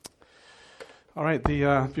All right.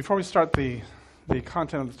 Before we start the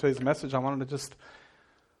content of today's message, I wanted to just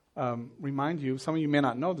remind you. Some of you may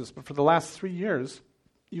not know this, but for the last 3 years,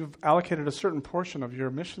 you've allocated a certain portion of your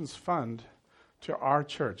missions fund to our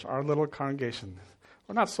church, our little congregation.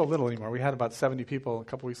 We're not so little anymore. We had about 70 people a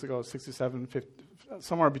couple weeks ago, 67, 50,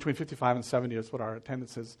 somewhere between 55 and 70 is what our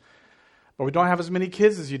attendance is. But we don't have as many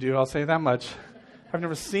kids as you do, I'll say that much. I've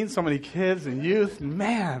never seen so many kids and youth.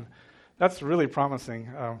 Man, that's really promising.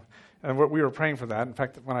 And we were praying for that. In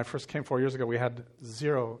fact, when I first came 4 years ago, we had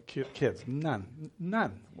 0 kids. None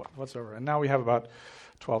whatsoever. And now we have about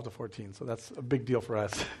 12 to 14, so that's a big deal for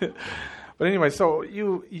us. But anyway, so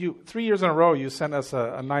you 3 years in a row, you sent us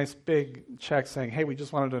a nice big check saying, hey, we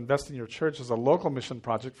just wanted to invest in your church as a local mission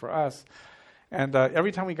project for us. And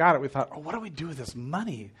every time we got it, we thought, what do we do with this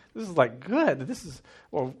money? This is like good.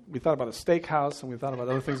 We thought about a steakhouse and we thought about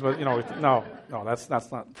other things, but no, that's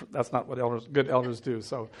not what good elders do.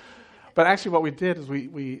 So, but actually, what we did is we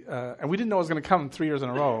didn't know it was going to come 3 years in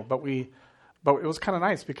a row, but it was kind of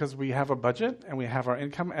nice because we have a budget and we have our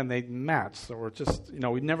income and they match. So we're just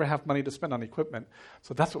we never have money to spend on equipment.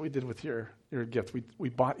 So that's what we did with your gift. We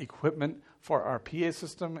bought equipment for our PA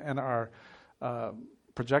system and our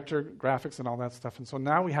projector graphics and all that stuff. And so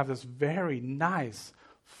now we have this very nice,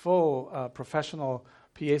 full, professional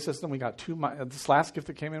PA system. We got this last gift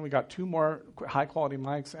that came in, we got 2 more high-quality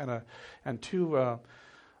mics and 2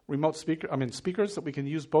 remote speakers that we can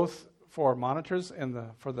use both for monitors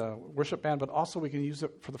for the worship band, but also we can use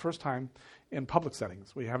it for the first time in public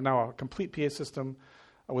settings. We have now a complete PA system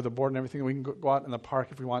with a board and everything. We can go out in the park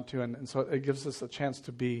if we want to, and so it gives us a chance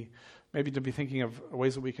to be thinking of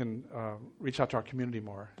ways that we can reach out to our community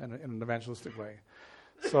more in an evangelistic way.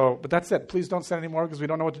 So, but that's it. Please don't send any more because we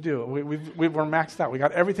don't know what to do. We're maxed out. We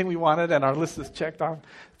got everything we wanted, and our list is checked off.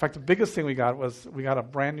 In fact, the biggest thing we got was we got a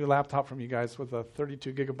brand new laptop from you guys with a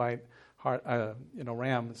 32 gigabyte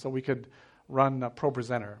RAM, so we could run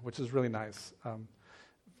ProPresenter, which is really nice.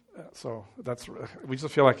 So we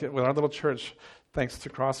just feel like with our little church, thanks to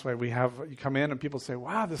Crossway, you come in and people say,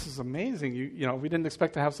 "Wow, this is amazing!" We didn't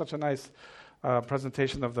expect to have such a nice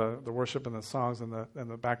presentation of the worship and the songs and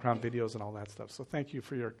the background videos and all that stuff. So thank you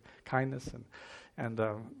for your kindness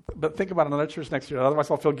but think about another church next year.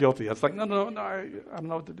 Otherwise, I'll feel guilty. It's like no, I don't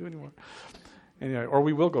know what to do anymore. Anyway, or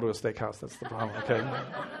we will go to a steakhouse. That's the problem. Okay.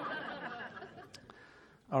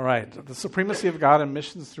 All right, the supremacy of God and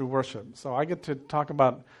missions through worship. So I get to talk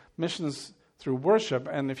about missions through worship,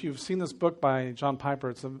 and if you've seen this book by John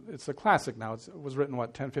Piper, it's a classic now. It was written,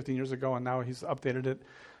 10, 15 years ago, and now he's updated it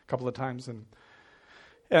a couple of times.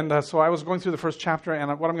 And so I was going through the first chapter,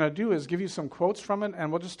 and what I'm going to do is give you some quotes from it, and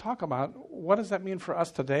we'll just talk about what does that mean for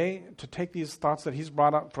us today to take these thoughts that he's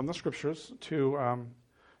brought up from the scriptures to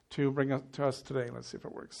bring us to us today. Let's see if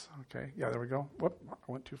it works. Okay, yeah, there we go. Whoop, I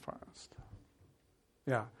went too fast.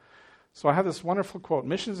 Yeah. So I have this wonderful quote.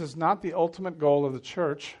 Missions is not the ultimate goal of the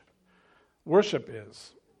church. Worship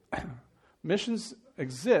is. Missions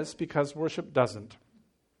exists because worship doesn't.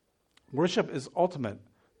 Worship is ultimate,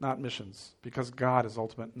 not missions, because God is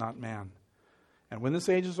ultimate, not man. And when this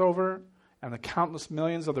age is over and the countless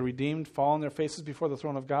millions of the redeemed fall on their faces before the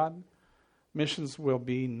throne of God, missions will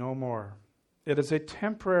be no more. It is a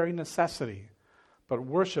temporary necessity, but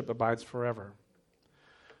worship abides forever.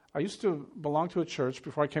 I used to belong to a church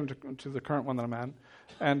before I came to the current one that I'm at,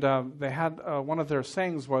 and they had one of their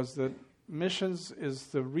sayings was that missions is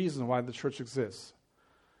the reason why the church exists.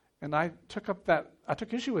 And I took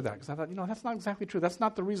issue with that because I thought, that's not exactly true. That's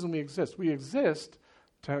not the reason we exist. We exist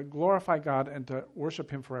to glorify God and to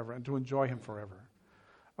worship Him forever and to enjoy Him forever.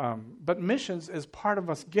 But missions is part of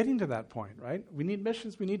us getting to that point, right? We need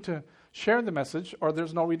missions. We need to share the message, or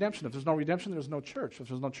there's no redemption. If there's no redemption, there's no church. If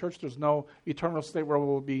there's no church, there's no eternal state where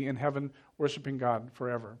we'll be in heaven worshiping God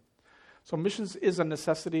forever. So missions is a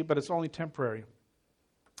necessity, but it's only temporary.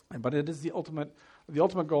 But it is the ultimate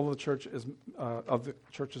goal of the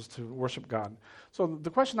church is to worship God. So the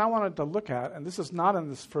question I wanted to look at, and this is not in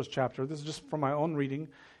this first chapter, this is just from my own reading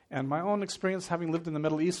and my own experience having lived in the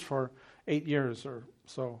Middle East for 8 years or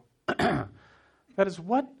so. That is,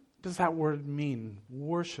 what does that word mean,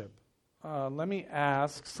 worship? Let me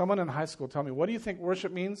ask someone in high school, tell me, what do you think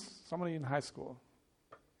worship means? Somebody in high school.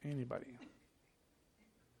 Anybody?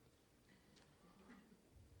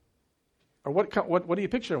 Or what do you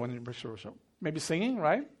picture when you picture worship? Maybe singing,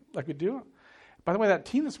 right? Like we do. By the way, that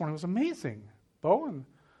team this morning was amazing. Bo and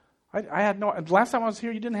I had no. Last time I was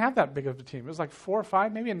here, you didn't have that big of a team. It was like 4 or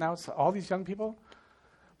 5 maybe, and now it's all these young people.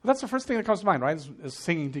 Well, that's the first thing that comes to mind, right? Is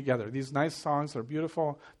singing together. These nice songs are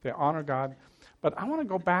beautiful. They honor God. But I want to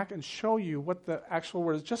go back and show you what the actual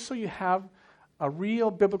word is, just so you have a real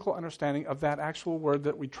biblical understanding of that actual word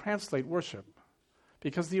that we translate worship.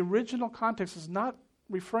 Because the original context is not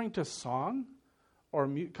referring to song or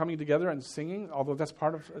coming together and singing, although that's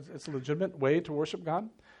part of it's a legitimate way to worship God.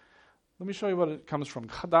 Let me show you what it comes from.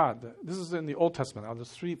 Chadad. This is in the Old Testament.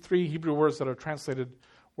 There's three Hebrew words that are translated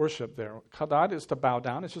worship there. Chadad is to bow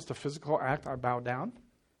down. It's just a physical act. I bow down.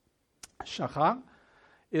 Shachah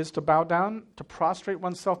is to bow down, to prostrate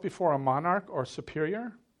oneself before a monarch or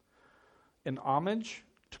superior. In homage,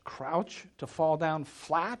 to crouch, to fall down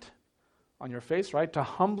flat on your face, right? To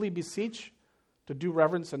humbly beseech, to do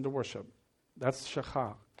reverence and to worship. That's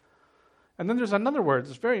shachah. And then there's another word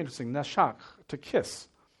that's very interesting, nashach, to kiss.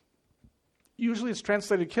 Usually it's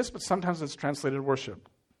translated kiss, but sometimes it's translated worship.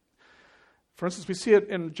 For instance, we see it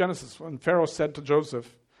in Genesis when Pharaoh said to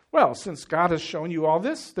Joseph, well, since God has shown you all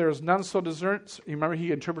this, there is none so discerning. You remember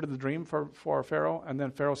he interpreted the dream for Pharaoh, and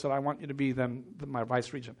then Pharaoh said, I want you to be then my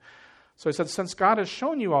vice regent. So he said, since God has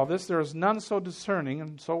shown you all this, there is none so discerning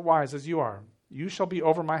and so wise as you are. You shall be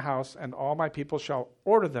over my house, and all my people shall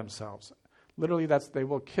order themselves. Literally, that's they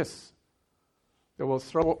will kiss. They will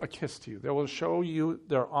throw a kiss to you. They will show you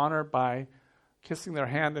their honor by kissing their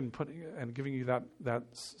hand and giving you that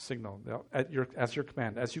signal as your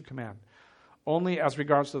command, as you command. Only as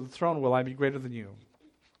regards to the throne will I be greater than you.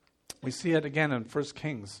 We see it again in 1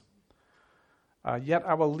 Kings. Yet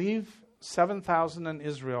I will leave 7,000 in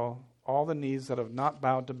Israel, all the knees that have not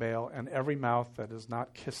bowed to Baal, and every mouth that has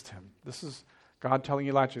not kissed him. This is God telling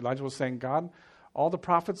Elijah. Elijah was saying, God, all the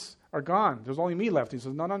prophets are gone. There's only me left. He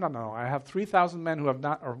says, no. I have 3,000 men who have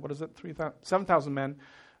not, or what is it, 7,000 men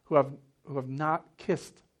who have not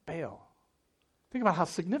kissed Baal. Think about how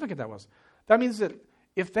significant that was. That means that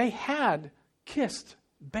if they had kissed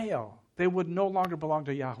Baal, they would no longer belong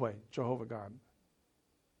to Yahweh, Jehovah God.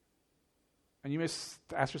 And you may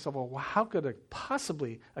ask yourself, well, how could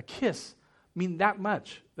a kiss mean that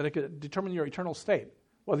much that it could determine your eternal state,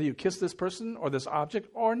 whether you kiss this person or this object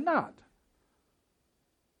or not?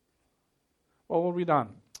 Well, we'll read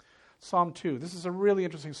on. Psalm 2. This is a really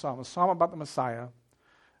interesting psalm, a psalm about the Messiah.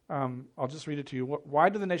 I'll just read it to you. Why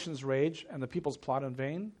do the nations rage and the peoples plot in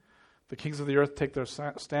vain? The kings of the earth take their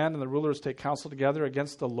stand and the rulers take counsel together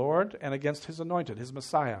against the Lord and against his anointed, his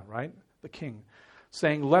Messiah, right? The king.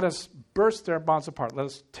 Saying, let us burst their bonds apart. Let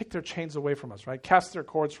us take their chains away from us, right? Cast their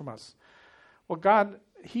cords from us. Well, God,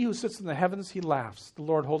 he who sits in the heavens, he laughs. The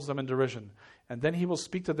Lord holds them in derision. And then he will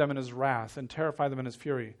speak to them in his wrath and terrify them in his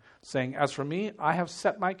fury, saying, as for me, I have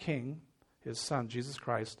set my king, his son, Jesus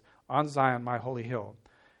Christ, on Zion, my holy hill.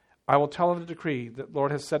 I will tell of the decree that the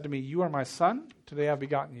Lord has said to me, you are my son, today I have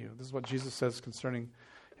begotten you. This is what Jesus says concerning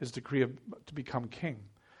his decree to become king.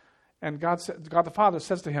 And God the Father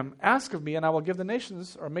says to him, ask of me, and I will give the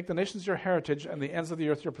nations, or make the nations your heritage, and the ends of the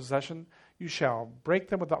earth your possession. You shall break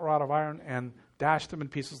them with a rod of iron and dash them in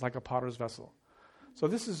pieces like a potter's vessel. So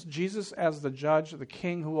this is Jesus as the judge, the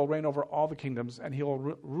king who will reign over all the kingdoms, and he will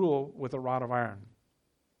rule with a rod of iron.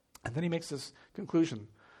 And then he makes this conclusion.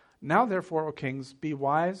 Now, therefore, O kings, be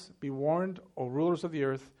wise, be warned, O rulers of the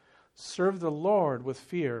earth, serve the Lord with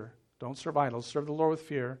fear. Don't serve idols, serve the Lord with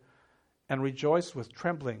fear, and rejoice with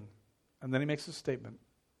trembling. And then he makes a statement.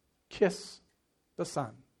 Kiss the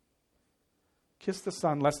Son. Kiss the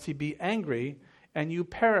Son, lest he be angry, and you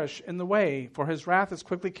perish in the way, for his wrath is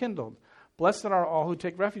quickly kindled. Blessed are all who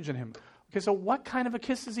take refuge in him. Okay, so what kind of a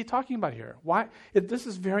kiss is he talking about here? Why? This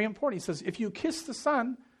is very important. He says, if you kiss the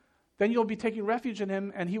Son, then you'll be taking refuge in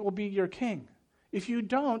him, and he will be your king. If you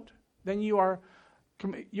don't, then you are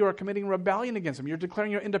committing rebellion against him. You're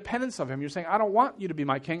declaring your independence of him. You're saying, I don't want you to be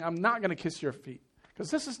my king. I'm not going to kiss your feet. Because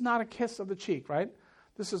this is not a kiss of the cheek, right?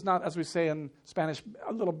 This is not, as we say in Spanish,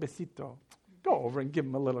 a little besito. Go over and give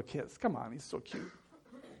him a little kiss. Come on, he's so cute.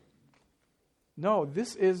 No,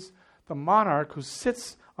 this is the monarch who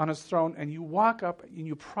sits on his throne, and you walk up and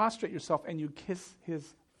you prostrate yourself and you kiss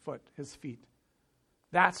his feet.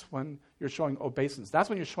 That's when you're showing obeisance. That's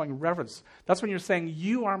when you're showing reverence. That's when you're saying,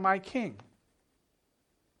 you are my king.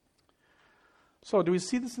 So do we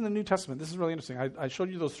see this in the New Testament? This is really interesting. I showed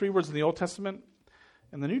you those 3 words in the Old Testament.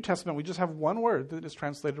 In the New Testament, we just have one word that is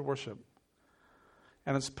translated worship.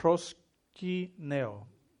 And it's proskineo.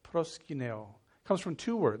 Proskineo. It comes from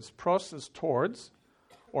 2 words. Pros is towards,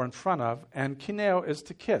 or in front of, and kineo is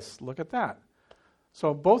to kiss. Look at that.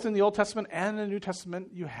 So both in the Old Testament and in the New Testament,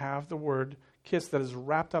 you have the word kiss that is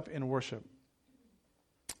wrapped up in worship.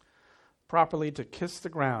 Properly to kiss the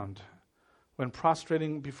ground when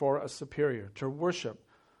prostrating before a superior, to worship,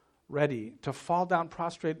 ready, to fall down,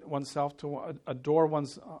 prostrate oneself, to adore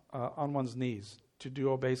on one's knees, to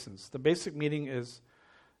do obeisance. The basic meaning is,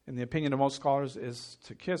 in the opinion of most scholars, is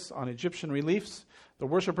to kiss. On Egyptian reliefs, the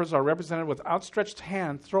worshippers are represented with outstretched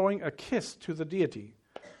hand throwing a kiss to the deity.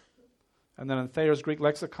 And then in Thayer's Greek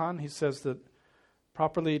lexicon, he says that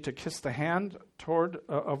properly to kiss the hand toward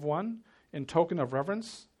of one in token of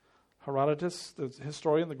reverence. Herodotus, the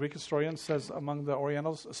historian, the Greek historian, says among the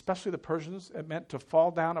Orientals, especially the Persians, it meant to fall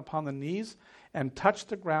down upon the knees and touch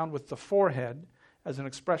the ground with the forehead as an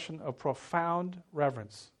expression of profound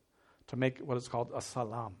reverence, to make what is called a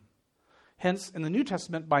salam. Hence, in the New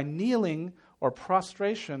Testament, by kneeling or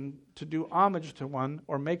prostration to do homage to one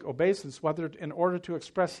or make obeisance, whether in order to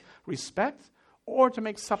express respect or to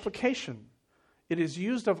make supplication, it is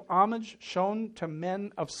used of homage shown to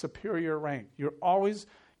men of superior rank. You're always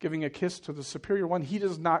giving a kiss to the superior one. He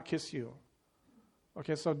does not kiss you.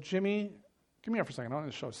 Okay, so Jimmy, come here for a second. I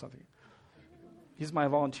want to show you something. He's my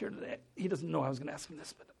volunteer today. He doesn't know I was going to ask him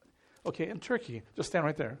this. But okay, in Turkey, just stand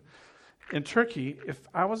right there. In Turkey, if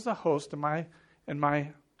I was the host in my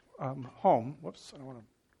home, whoops, I don't want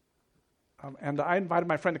to, and I invited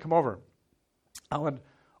my friend to come over, I would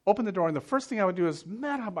open the door, and the first thing I would do is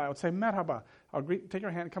merhaba. I would say merhaba. I would take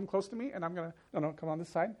your hand, come close to me, and I'm going to, come on this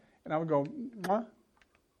side, and I would go, mwah,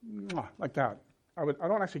 mwah, like that. I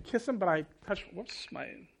don't actually kiss him, but I touch, whoops, my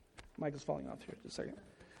mic is falling off here, just a second.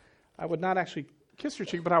 I would not actually kiss your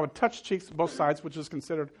cheek, but I would touch cheeks both sides, which is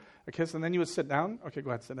considered a kiss, and then you would sit down. Okay,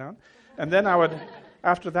 go ahead, sit down. And then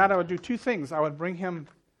after that, I would do two things. I would bring him,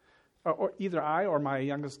 or either I or my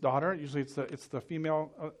youngest daughter, usually it's the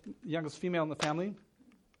female, youngest female in the family,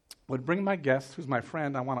 would bring my guest, who's my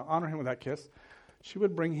friend. I want to honor him with that kiss. She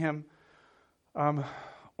would bring him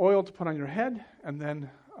oil to put on your head, and then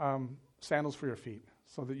sandals for your feet,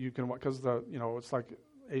 so that you can, because it's like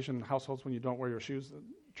Asian households when you don't wear your shoes.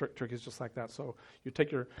 Turkey is just like that. So you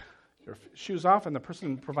take your shoes off, and the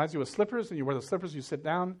person provides you with slippers, and you wear the slippers, you sit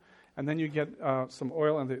down, and then you get some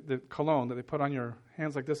oil and the cologne that they put on your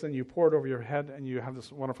hands like this, and you pour it over your head, and you have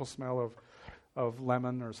this wonderful smell of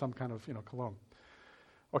lemon or some kind of cologne.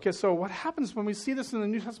 Okay, so what happens when we see this in the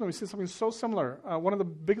New Testament? We see something so similar. One of the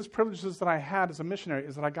biggest privileges that I had as a missionary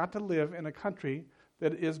is that I got to live in a country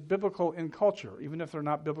that is biblical in culture, even if they're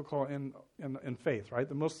not biblical in faith, right?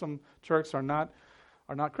 The Muslim Turks are not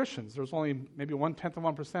Christians. There's only maybe 0.1% of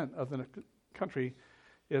 1% of the country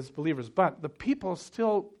is believers. But the people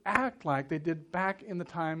still act like they did back in the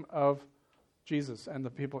time of Jesus and the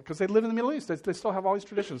people, because they live in the Middle East. They still have all these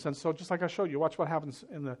traditions. And so just like I showed you, watch what happens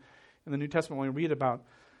in the New Testament when we read about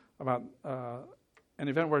an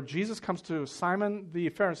event where Jesus comes to Simon the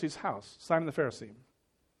Pharisee's house, Simon the Pharisee.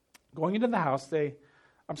 Going into the house,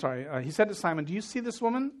 he said to Simon, "Do you see this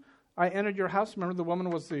woman? I entered your house." Remember, the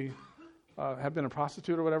woman was had been a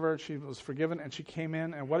prostitute or whatever. She was forgiven, and she came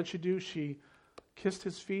in, and what did she do? She kissed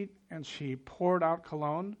his feet, and she poured out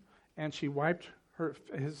cologne, and she wiped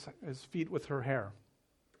his feet with her hair.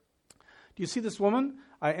 "Do you see this woman?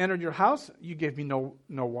 I entered your house. You gave me no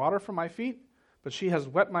water for my feet, but she has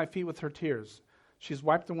wet my feet with her tears. She's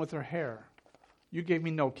wiped them with her hair. You gave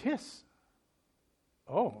me no kiss."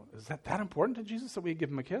 Oh, is that important to Jesus that we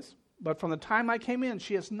give him a kiss? "But from the time I came in,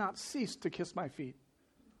 she has not ceased to kiss my feet.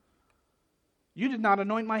 You did not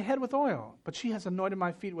anoint my head with oil, but she has anointed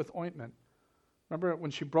my feet with ointment." Remember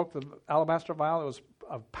when she broke the alabaster vial, it was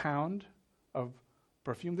a pound of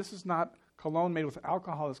perfume. This is not cologne made with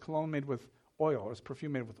alcohol, it's cologne made with oil, or it's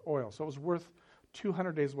perfume made with oil. So it was worth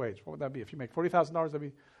 200 days' wage. What would that be? If you make $40,000,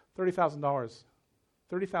 that'd be $30,000.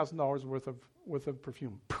 $30,000 worth of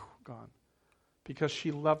perfume. Gone. Because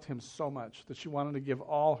she loved him so much that she wanted to give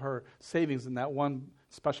all her savings in that one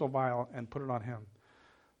special vial and put it on him.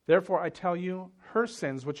 "Therefore I tell you, her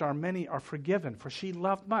sins, which are many, are forgiven, for she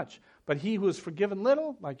loved much. But he who is forgiven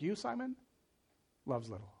little, like you, Simon, loves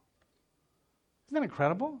little." Isn't that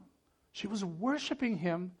incredible? She was worshiping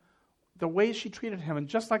him the way she treated him. And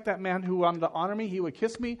just like that man who wanted to honor me, he would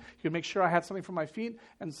kiss me, he would make sure I had something for my feet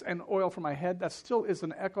and oil for my head. That still is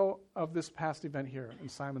an echo of this past event here in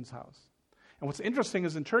Simon's house. And what's interesting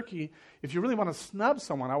is in Turkey, if you really want to snub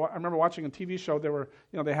someone, I remember watching a TV show,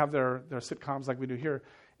 they have their sitcoms like we do here,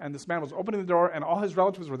 and this man was opening the door, and all his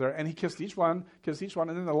relatives were there, and he kissed each one, and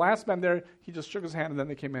then the last man there, he just shook his hand, and then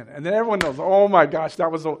they came in. And then everyone knows, oh my gosh,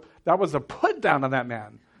 that was a put down on that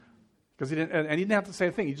man. Because he didn't have to say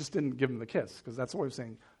a thing, he just didn't give him the kiss, because that's what he was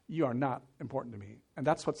saying, you are not important to me. And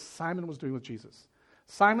that's what Simon was doing with Jesus.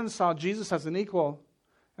 Simon saw Jesus as an equal.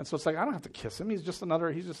 And so it's like, I don't have to kiss him. He's just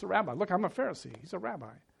a rabbi. Look, I'm a Pharisee. He's a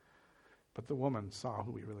rabbi. But the woman saw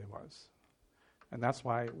who he really was. And that's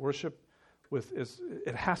why worship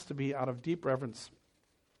it has to be out of deep reverence.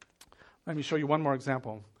 Let me show you one more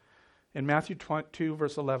example. In Matthew 2,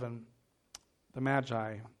 verse 11, the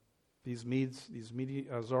Magi, these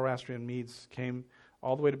Zoroastrian Medes, came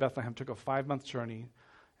all the way to Bethlehem, took a 5-month journey,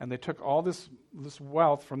 and they took all this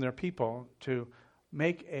wealth from their people to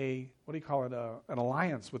make an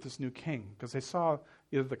alliance with this new king, because they saw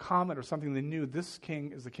either the comet or something. They knew this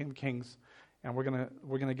king is the King of Kings, and we're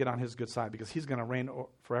gonna get on his good side because he's gonna reign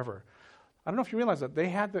forever. I don't know if you realize that they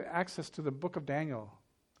had the access to the book of Daniel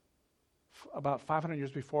about 500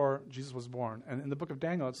 years before Jesus was born, and in the book of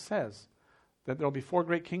Daniel it says that there will be 4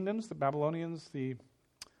 great kingdoms: the Babylonians, the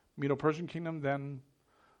Medo-Persian kingdom, then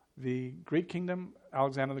the Greek kingdom,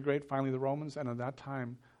 Alexander the Great, finally the Romans, and at that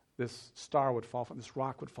time this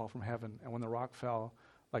rock would fall from heaven. And when the rock fell,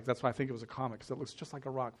 that's why I think it was a comet, because it looks just like a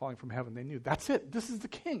rock falling from heaven. They knew, that's it, this is the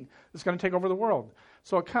king that's going to take over the world.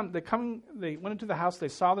 So they went into the house, they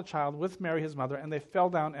saw the child with Mary his mother, and they fell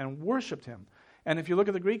down and worshipped him. And if you look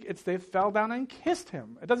at the Greek, they fell down and kissed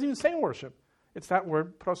him. It doesn't even say worship. It's that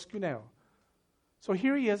word proskuneo. So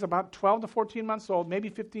here he is, about 12 to 14 months old, maybe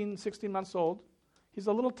 15, 16 months old. He's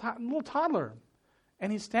a little toddler.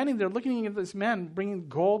 And he's standing there looking at this man bringing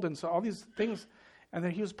gold and so all these things. And then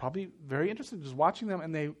he was probably very interested, just watching them.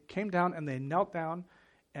 And they came down and they knelt down.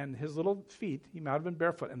 And his little feet, he might have been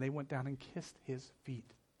barefoot, and they went down and kissed his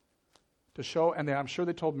feet. To show, and I'm sure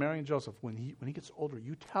they told Mary and Joseph, when he gets older,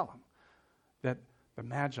 you tell him that the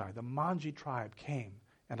Magi, the Manji tribe, came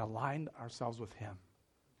and aligned ourselves with him.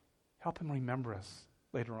 Help him remember us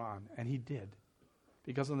later on. And he did.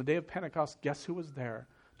 Because on the day of Pentecost, guess who was there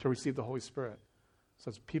to receive the Holy Spirit? It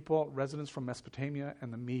says residents from Mesopotamia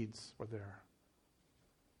and the Medes were there.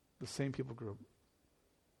 The same people group.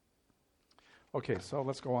 Okay, so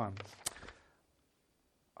let's go on.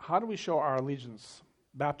 How do we show our allegiance?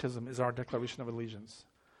 Baptism is our declaration of allegiance.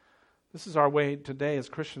 This is our way today as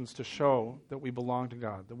Christians to show that we belong to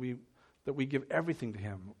God, that we give everything to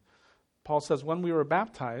him. Paul says, when we were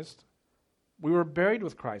baptized, we were buried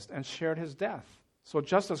with Christ and shared his death. So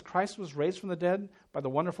just as Christ was raised from the dead by the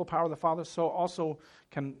wonderful power of the Father, so also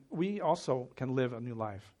we can live a new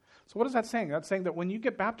life. So what is that saying? That's saying that when you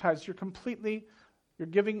get baptized, you're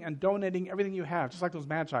giving and donating everything you have, just like those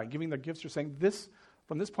Magi giving their gifts. You're saying,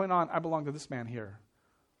 from this point on, I belong to this man here.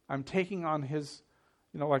 I'm taking on his,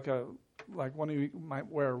 like one of you might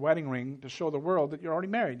wear a wedding ring to show the world that you're already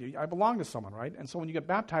married. I belong to someone, right? And so when you get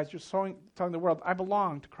baptized, you're telling the world, I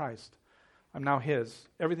belong to Christ. I'm now his.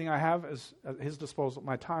 Everything I have is at his disposal.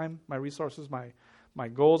 My time, my resources, my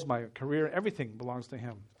goals, my career, everything belongs to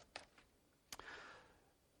him.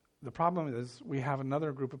 The problem is we have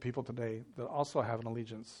another group of people today that also have an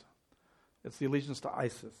allegiance. It's the allegiance to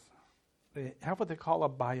ISIS. They have what they call a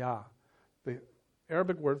bayah, the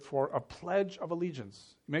Arabic word for a pledge of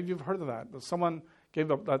allegiance. Maybe you've heard of that. That someone gave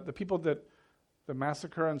the people that the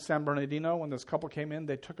massacre in San Bernardino, when this couple came in,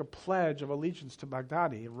 they took a pledge of allegiance to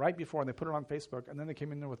Baghdadi right before, and they put it on Facebook, and then they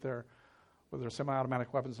came in there with their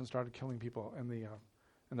semi-automatic weapons and started killing people in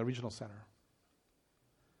the regional center.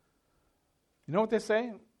 You know what they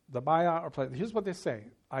say? The bayah or pledge. Here's what they say.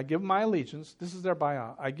 I give my allegiance. This is their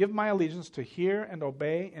bayah. I give my allegiance to hear and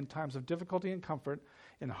obey in times of difficulty and comfort,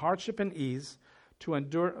 in hardship and ease, to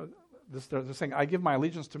endure. They're saying, I give my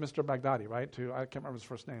allegiance to Mr. Baghdadi, right? I can't remember his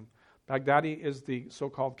first name. Baghdadi is the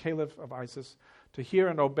so-called caliph of ISIS. To hear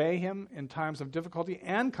and obey him in times of difficulty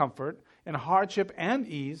and comfort, in hardship and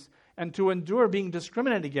ease, and to endure being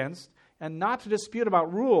discriminated against, and not to dispute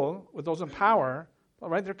about rule with those in power. All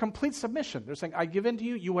right, they're complete submission. They're saying, I give in to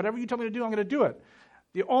you. Whatever you tell me to do, I'm going to do it.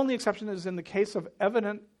 The only exception is in the case of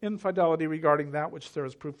evident infidelity regarding that which there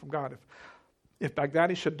is proof from God. If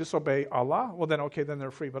Baghdadi should disobey Allah, well then they're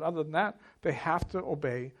free. But other than that, they have to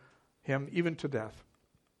obey him even to death.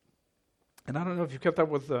 And I don't know if you kept up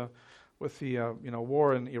with the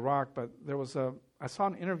war in Iraq, but I saw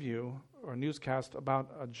an interview or a newscast about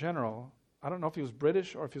a general. I don't know if he was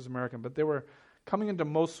British or if he was American, but they were coming into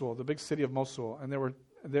Mosul, the big city of Mosul, and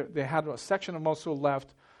they had a section of Mosul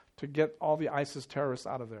left to get all the ISIS terrorists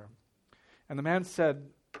out of there. And the man said,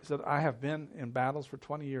 I have been in battles for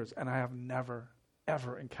 20 years, and I have never,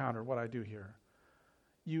 ever encountered what I do here.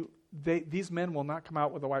 These men will not come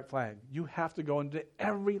out with a white flag. You have to go into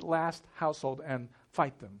every last household and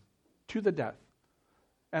fight them to the death.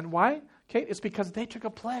 And why? Okay, it's because they took a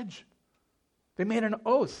pledge. They made an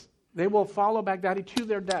oath. They will follow Baghdadi to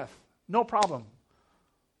their death. No problem.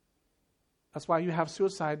 That's why you have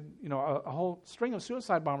suicide, a whole string of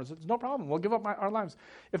suicide bombers. It's no problem. We'll give up our lives.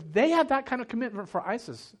 If they had that kind of commitment for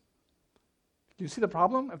ISIS, do you see the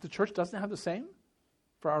problem? If the church doesn't have the same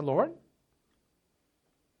for our Lord,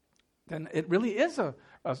 then it really is a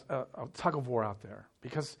tug of war out there,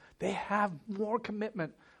 because they have more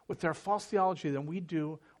commitment with their false theology than we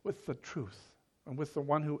do with the truth and with the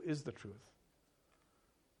one who is the truth.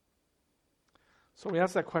 So we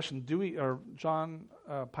asked that question, John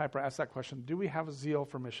Piper asked that question, do we have a zeal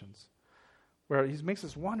for missions? Where he makes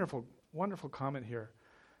this wonderful wonderful comment here.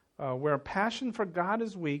 Where passion for God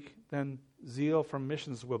is weak, then zeal for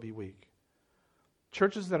missions will be weak.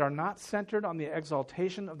 Churches that are not centered on the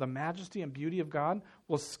exaltation of the majesty and beauty of God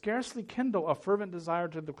will scarcely kindle a fervent desire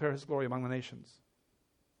to declare his glory among the nations.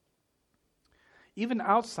 Even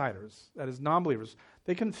outsiders, that is non-believers,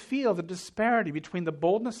 they can feel the disparity between the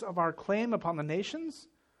boldness of our claim upon the nations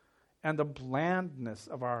and the blandness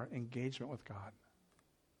of our engagement with God.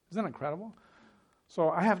 Isn't that incredible? So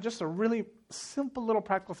I have just a really simple little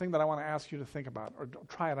practical thing that I want to ask you to think about or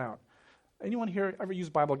try it out. Anyone here ever use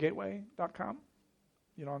BibleGateway.com?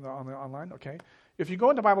 On the online? Okay. If you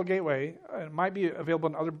go into Bible Gateway, it might be available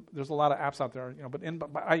in other, there's a lot of apps out there, but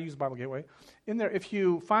I use Bible Gateway. In there, if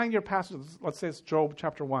you find your passage, let's say it's Job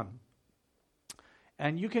chapter 1,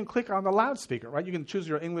 and you can click on the loudspeaker, right? You can choose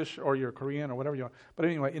your English or your Korean or whatever you want. But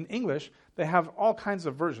anyway, in English, they have all kinds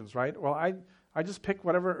of versions, right? Well, I just pick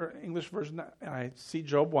whatever English version, and I see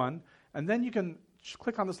Job 1, and then you can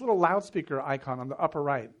click on this little loudspeaker icon on the upper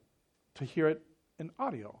right to hear it in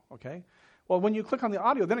audio, okay? Well, when you click on the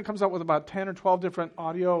audio, then it comes out with about 10 or 12 different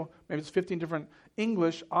audio, maybe it's 15 different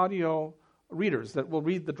English audio readers that will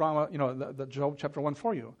read the drama, the Job chapter 1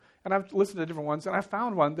 for you. And I've listened to different ones, and I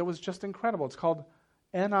found one that was just incredible. It's called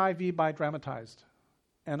NIV by Dramatized.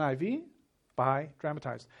 NIV by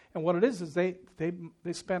Dramatized. And what it is they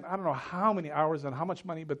spent, I don't know how many hours and how much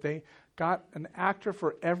money, but they got an actor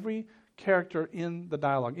for every character in the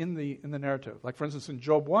dialogue, in the narrative. Like, for instance, in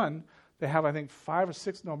Job 1, they have, I think, 5 or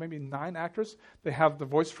 6, no, maybe 9 actors. They have the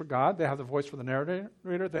voice for God. They have the voice for the narrator.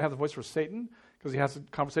 They have the voice for Satan, because he has a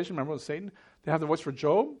conversation, remember, with Satan. They have the voice for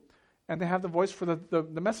Job. And they have the voice for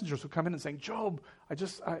the messengers who come in and saying, Job, I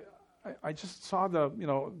just saw the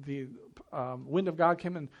wind of God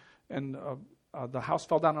came in, and the house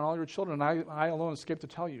fell down on all your children, and I alone escaped to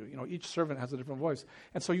tell you. Each servant has a different voice.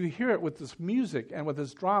 And so you hear it with this music and with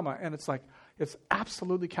this drama, and it's like, it's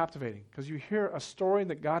absolutely captivating, because you hear a story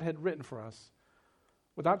that God had written for us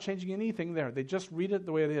without changing anything there. They just read it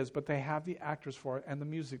the way it is, but they have the actors for it and the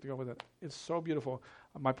music to go with it. It's so beautiful.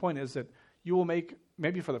 My point is that you will make,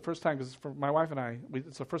 maybe for the first time, because for my wife and I,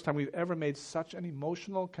 it's the first time we've ever made such an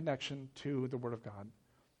emotional connection to the Word of God.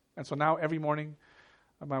 And so now every morning,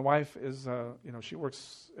 my wife is, she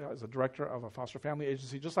works as a director of a foster family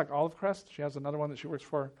agency, just like Olive Crest. She has another one that she works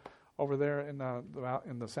for over there in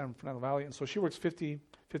the San Fernando Valley. And so she works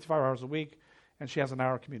 55 hours a week, and she has an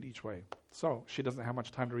hour commute each way. So she doesn't have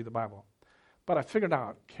much time to read the Bible. But I figured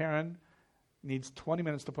out Karen needs 20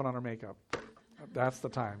 minutes to put on her makeup. That's the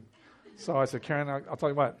time. So I said, Karen, I'll tell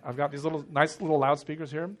you what, I've got these nice little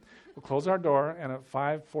loudspeakers here. We'll close our door, and at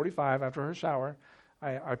 5:45 after her shower,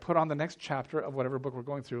 I put on the next chapter of whatever book we're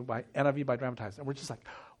going through by NIV by Dramatized. And we're just like,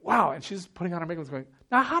 wow. And she's putting on her makeup and going,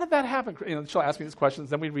 now how did that happen? She'll ask me these questions.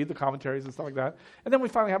 Then we read the commentaries and stuff like that. And then we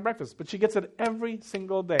finally have breakfast. But she gets it every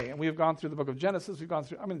single day. And we have gone through the book of Genesis. We've gone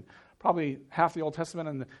through, probably half the Old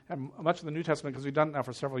Testament and much of the New Testament, because we've done it now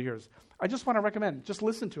for several years. I just want to recommend, just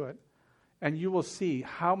listen to it, and you will see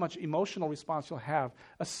how much emotional response you'll have,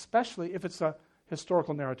 especially if it's a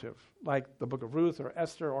historical narrative, like the book of Ruth or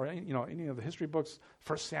Esther or any of the history books.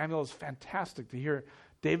 1 Samuel is fantastic to hear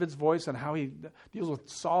David's voice and how he deals with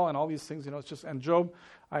Saul and all these things. It's just, and Job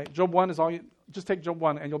 1 is all you, just take Job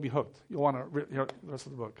 1 and you'll be hooked. You'll want to hear the rest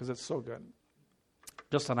of the book because it's so good.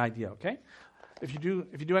 Just an idea, okay? If you do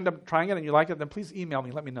end up trying it and you like it, then please email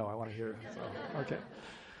me. Let me know. I want to hear it. So,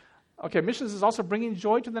 okay, missions is also bringing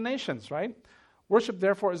joy to the nations, right? Worship,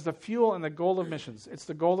 therefore, is the fuel and the goal of missions. It's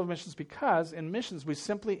the goal of missions because in missions we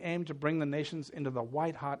simply aim to bring the nations into the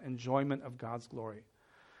white-hot enjoyment of God's glory.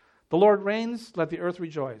 The Lord reigns, let the earth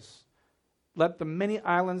rejoice. Let the many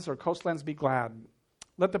islands or coastlands be glad.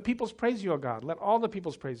 Let the peoples praise you, O God. Let all the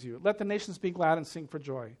peoples praise you. Let the nations be glad and sing for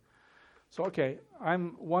joy. So,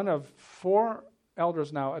 I'm one of 4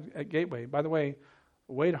 elders now at Gateway. By the way,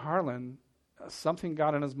 Wade Harlan, something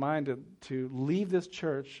got in his mind to leave this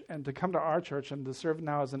church and to come to our church and to serve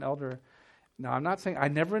now as an elder. Now, I'm not saying I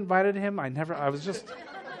never invited him. I was just,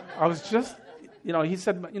 he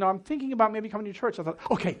said, I'm thinking about maybe coming to your church. I thought,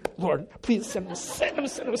 okay, Lord, please send him.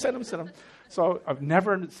 So I've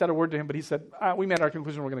never said a word to him, but he said, we made our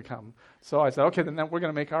conclusion, we're going to come. So I said, okay, then we're going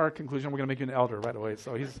to make our conclusion, we're going to make you an elder right away.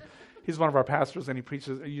 So he's one of our pastors, and he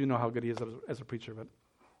preaches. You know how good he is as a preacher, but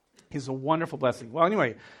he's a wonderful blessing. Well,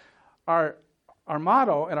 anyway, our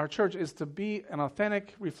motto at our church is to be an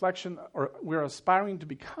authentic reflection, or we're aspiring to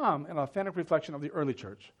become an authentic reflection of the early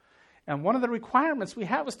church. And one of the requirements we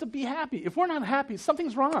have is to be happy. If we're not happy,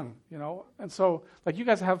 something's wrong, And so, like you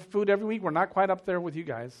guys have food every week. We're not quite up there with you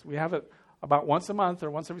guys. We have it about once a month or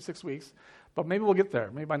once every 6 weeks. But maybe we'll get there.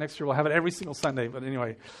 Maybe by next year we'll have it every single Sunday. But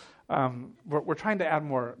anyway, we're trying to add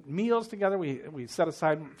more meals together. We set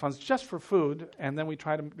aside funds just for food, and then we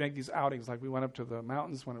try to make these outings. Like we went up to the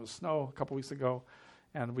mountains when it was snow a couple weeks ago,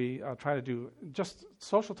 and we try to do just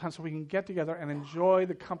social time so we can get together and enjoy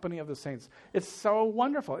the company of the saints. It's so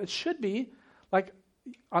wonderful. It should be like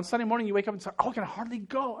on Sunday morning you wake up and say, I can hardly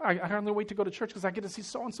go. I hardly wait to go to church because I get to see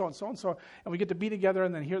so-and-so and so-and-so, and we get to be together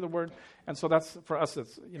and then hear the word. And so that's, for us,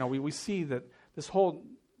 it's, we see that this whole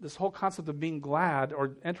concept of being glad,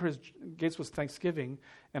 or enter his gates with thanksgiving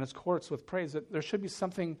and his courts with praise, that there should be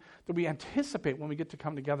something that we anticipate when we get to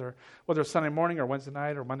come together, whether it's Sunday morning or Wednesday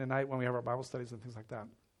night or Monday night when we have our Bible studies and things like that.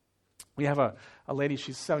 We have a lady,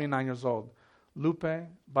 she's 79 years old, Lupe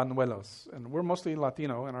Banuelos, and we're mostly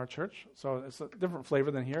Latino in our church, so it's a different flavor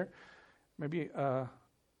than here. Maybe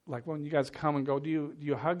like when you guys come and go, do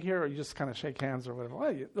you hug here, or you just kind of shake hands or whatever? Well,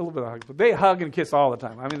 a little bit of hugs, but they hug and kiss all the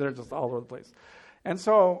time. I mean, they're just all over the place. And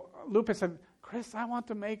so Lupe said, Chris, I want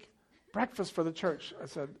to make breakfast for the church. I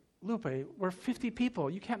said, Lupe, we're 50 people.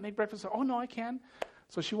 You can't make breakfast. Oh, no, I can.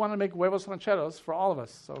 So she wanted to make huevos rancheros for all of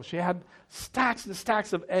us. So she had stacks and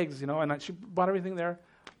stacks of eggs, and she bought everything there.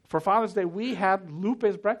 For Father's Day, we had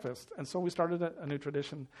Lupe's breakfast. And so we started a new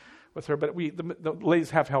tradition with her. But the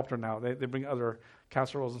ladies have helped her now. They bring other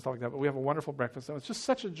casseroles and stuff like that. But we have a wonderful breakfast. And it's just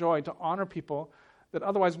such a joy to honor people that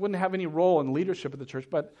otherwise wouldn't have any role in leadership of the church,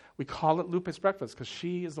 but we call it Lupe's Breakfast because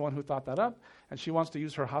she is the one who thought that up, and she wants to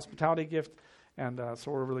use her hospitality gift, and so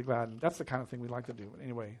we're really glad. And that's the kind of thing we like to do. But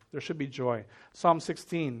anyway, there should be joy. Psalm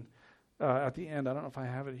 16 at the end. I don't know if I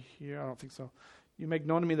have it here. I don't think so. You make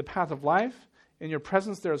known to me the path of life. In your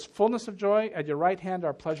presence there is fullness of joy. At your right hand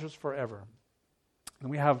are pleasures forever. And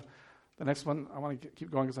we have the next one. I want to keep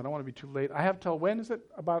going because I don't want to be too late. I have till when is it?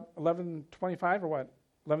 About 11:25 or what?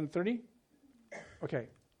 11:30? Okay,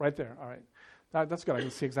 right there. All right. That's good. I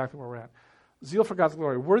can see exactly where we're at. Zeal for God's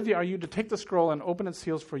glory. Worthy are you to take the scroll and open its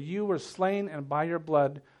seals, for you were slain, and by your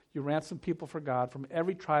blood you ransomed people for God from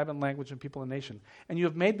every tribe and language and people and nation. And you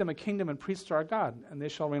have made them a kingdom and priests to our God, and they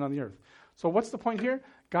shall reign on the earth. So what's the point here?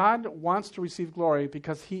 God wants to receive glory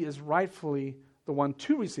because he is rightfully the one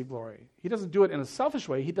to receive glory. He doesn't do it in a selfish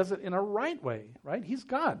way. He does it in a right way, right? He's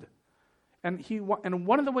God. And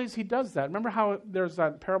one of the ways he does that, remember how there's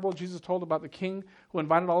that parable Jesus told about the king who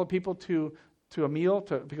invited all the people to a meal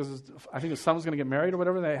because I think his son was going to get married or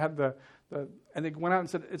whatever. They had and they went out and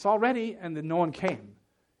said, it's all ready, and then no one came.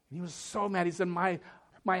 And he was so mad. He said, my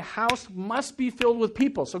house must be filled with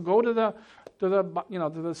people. So go to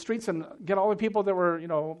the streets and get all the people that were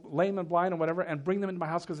lame and blind and whatever, and bring them into my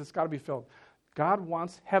house because it's got to be filled. God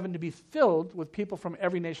wants heaven to be filled with people from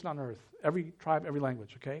every nation on earth, every tribe, every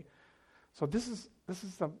language. Okay. So this is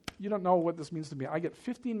you don't know what this means to me. I get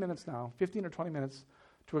 15 minutes now, 15 or 20 minutes,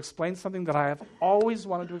 to explain something that I have always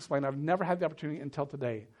wanted to explain. I've never had the opportunity until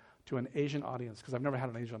today to an Asian audience, because I've never had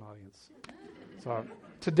an Asian audience. So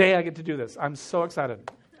today I get to do this. I'm so excited.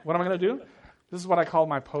 What am I going to do? This is what I call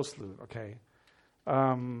my postlude, okay?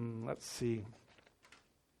 Let's see.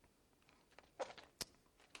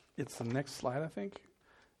 It's the next slide, I think.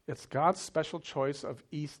 It's God's special choice of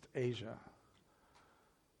East Asia.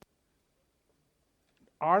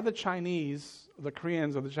 Are the Chinese, the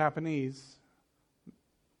Koreans, or the Japanese,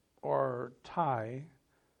 or Thai,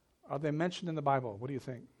 are they mentioned in the Bible? What do you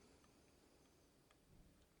think?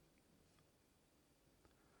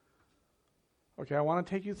 Okay, I want to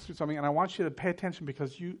take you through something, and I want you to pay attention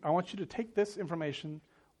because I want you to take this information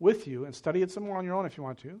with you and study it some more on your own if you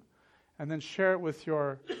want to, and then share it with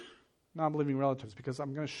your non-believing relatives, because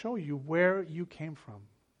I'm going to show you where you came from.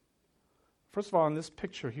 First of all, in this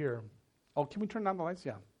picture here, can we turn down the lights?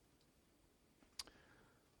 Yeah.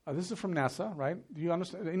 This is from NASA, right? Do you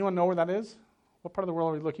understand? Anyone know where that is? What part of the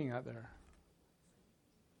world are we looking at there?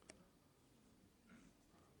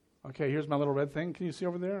 Okay, here's my little red thing. Can you see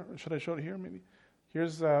over there? Or should I show it here, maybe?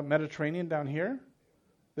 Here's Mediterranean down here.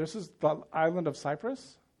 This is the island of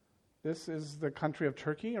Cyprus. This is the country of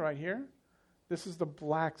Turkey right here. This is the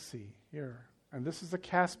Black Sea here. And this is the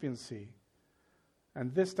Caspian Sea.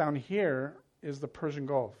 And this down here is the Persian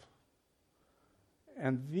Gulf.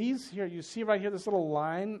 And these here, you see right here, this little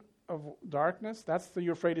line of darkness, that's the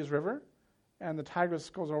Euphrates River. And the Tigris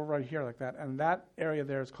goes over right here like that. And that area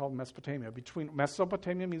there is called Mesopotamia.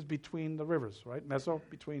 Mesopotamia means between the rivers, right?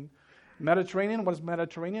 Between Mediterranean. What does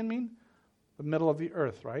Mediterranean mean? The middle of the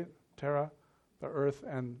earth, right? Terra, the earth,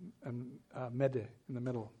 and Mede in the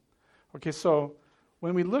middle. Okay, so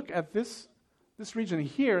when we look at this region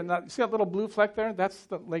here, and you see that little blue fleck there? That's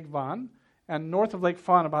the Lake Van. And north of Lake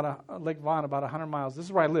Van, about 100 miles. This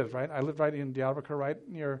is where I lived, right? I lived right in Diyarbakir, right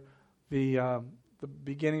near the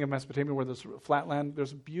beginning of Mesopotamia, where there's flat land.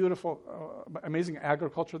 There's beautiful, amazing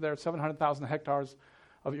agriculture there. 700,000 hectares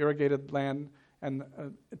of irrigated land, and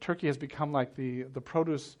Turkey has become like the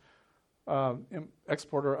produce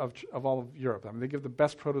exporter of all of Europe. I mean, they give the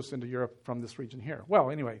best produce into Europe from this region here. Well,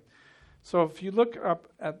 anyway, so if you look up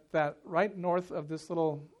at that, right north of this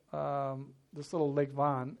little Lake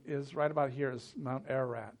Van is right about here is Mount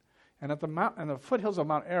Ararat, and at the foothills of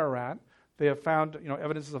Mount Ararat, they have found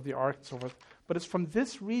evidences of the ark and so forth. But it's from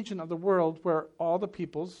this region of the world where all the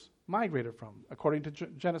peoples migrated from, according to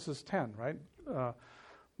Genesis 10. Right?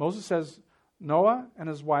 Moses says Noah and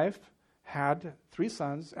his wife had 3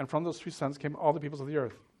 sons, and from those 3 sons came all the peoples of the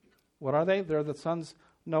earth. What are they? They're the sons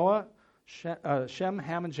Noah, Shem,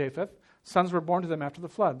 Ham, and Japheth. Sons were born to them after the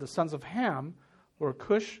flood. The sons of Ham were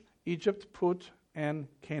Cush, Egypt, Put, and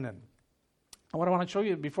Canaan. And what I want to show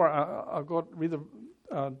you before I'll go read the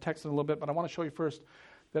text in a little bit, but I want to show you first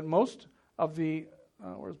that most of the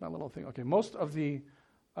where's my little thing? Okay, most of the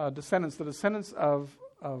descendants of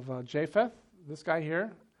Japheth, this guy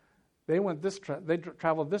here, they went they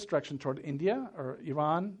traveled this direction toward India or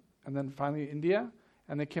Iran, and then finally India,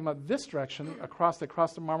 and they came up this direction they crossed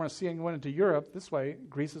the Marmara Sea and went into Europe this way.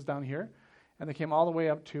 Greece is down here, and they came all the way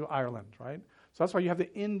up to Ireland, right? So that's why you have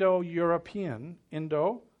the Indo-European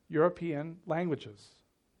languages.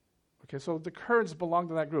 Okay, so the Kurds belong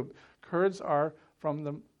to that group. Kurds are from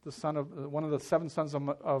the son of one of the 7 sons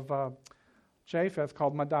of Japheth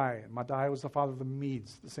called Madai. Madai was the father of the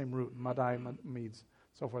Medes, the same root, Madai, Medes,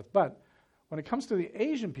 so forth. But when it comes to the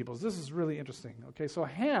Asian peoples, this is really interesting. Okay, so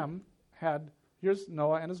Ham here's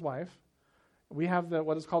Noah and his wife. We have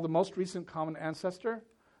what is called the most recent common ancestor.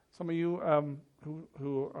 Some of you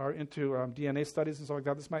who are into DNA studies and stuff like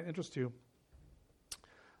that, this might interest you.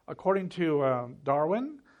 According to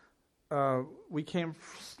Darwin, we came,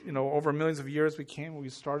 over millions of years. We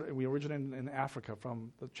originated in Africa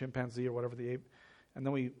from the chimpanzee or whatever, the ape, and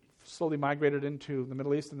then we slowly migrated into the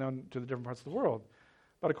Middle East and then to the different parts of the world.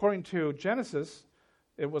 But according to Genesis,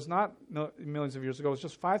 it was not millions of years ago. It was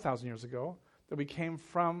just 5,000 years ago that we came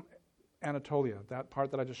from Anatolia, that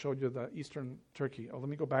part that I just showed you, the eastern Turkey. Oh, let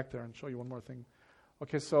me go back there and show you one more thing.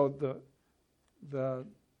 Okay, so the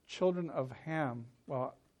children of Ham,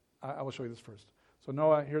 well, I will show you this first. So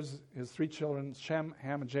Noah, here's his 3 children, Shem,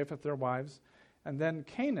 Ham, and Japheth, their wives. And then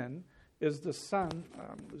Canaan is the son,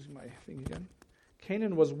 I'm losing my thing again.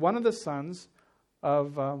 Canaan was one of the sons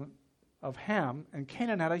of Ham, and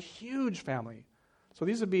Canaan had a huge family. So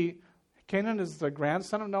these would be, Canaan is the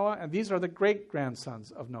grandson of Noah, and these are the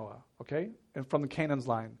great-grandsons of Noah, okay, and from the Canaan's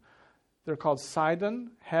line. They're called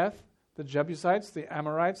Sidon, Heth, the Jebusites, the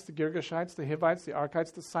Amorites, the Girgashites, the Hivites, the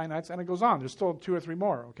Arkites, the Sinites, and it goes on. There's still 2 or 3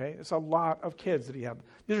 more, okay? It's a lot of kids that he had.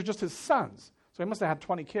 These are just his sons. So he must have had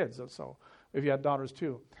 20 kids or so, if he had daughters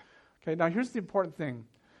too. Okay, now here's the important thing.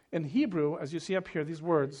 In Hebrew, as you see up here, these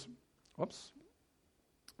words, where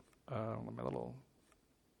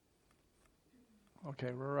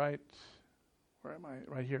am I?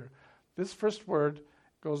 Right here. This first word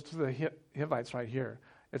goes to the Hivites right here.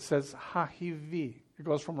 It says ha-hivi. It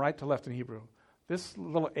goes from right to left in Hebrew. This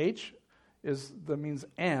little h means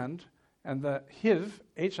and the hiv,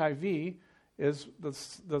 H-I-V, is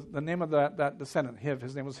the name of that descendant, Hiv.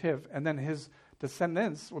 His name was Hiv, and then his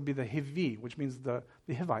descendants would be the Hivi, which means the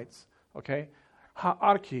Hivites. Okay,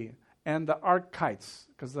 ha-arki and the Arkites,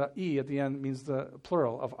 because the e at the end means the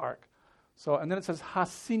plural of ark. So, and then it says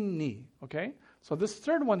Hasinni. Okay, so this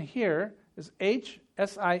third one here is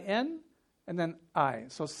H-S-I-N. And then I.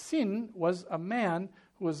 So Sin was a man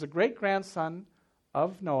who was the great-grandson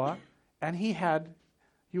of Noah, and he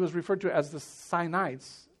was referred to as the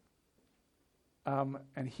Sinites,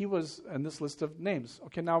 and he was in this list of names.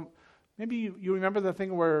 Okay, now, maybe you remember the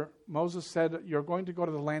thing where Moses said, you're going to go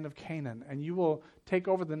to the land of Canaan, and you will take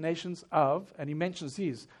over the nations of, and he mentions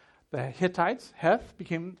these. The Hittites, Heth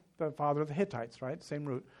became the father of the Hittites, right? Same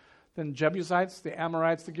root. Then Jebusites, the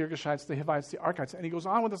Amorites, the Girgashites, the Hivites, the Arkites, and he goes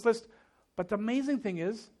on with this list. But the amazing thing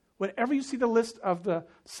is, whenever you see the list of the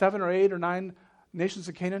 7 or 8 or 9 nations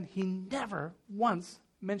of Canaan, he never once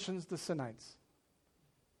mentions the Sinites.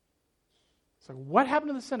 So what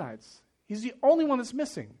happened to the Sinites? He's the only one that's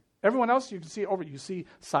missing. Everyone else you can see over. You see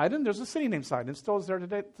Sidon, there's a city named Sidon. It still is there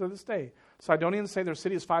to this day. Sidonians say their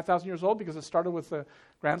city is 5,000 years old because it started with the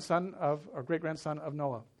great-grandson of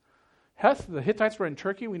Noah. Heth, the Hittites were in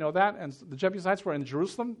Turkey, we know that, and the Jebusites were in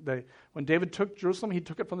Jerusalem. When David took Jerusalem, he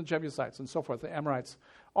took it from the Jebusites and so forth, the Amorites.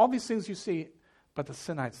 All these things you see, but the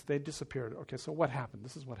Sinites, they disappeared. Okay, so what happened?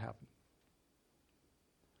 This is what happened.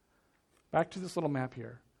 Back to this little map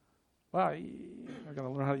here. Well, I've got to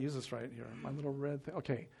learn how to use this right here. My little red thing.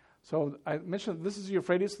 Okay, so I mentioned this is the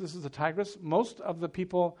Euphrates, this is the Tigris. Most of the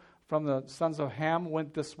people from the sons of Ham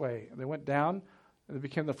went this way. They went down. and they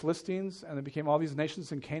became the Philistines, and they became all these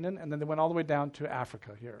nations in Canaan, and then they went all the way down to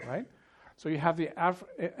Africa here, right? So you have the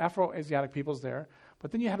Afro-Asiatic peoples there,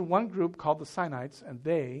 but then you had one group called the Sinites, and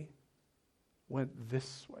they went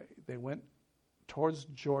this way. They went towards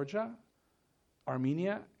Georgia,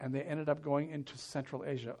 Armenia, and they ended up going into Central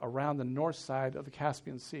Asia, around the north side of the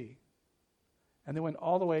Caspian Sea. And they went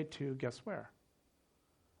all the way to, guess where?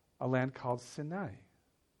 A land called Sinai.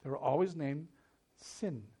 They were always named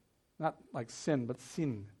Sin. Not like sin, but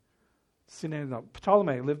Sin. Sinai. No.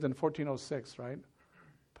 Ptolemy lived in 1406, right?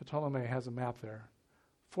 Ptolemy has a map there.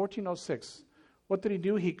 1406. What did he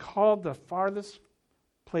do? He called the farthest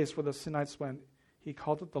place where the Sinites went, he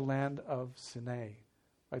called it the land of Sinai.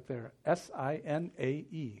 Right there.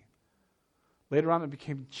 Sinae. Later on it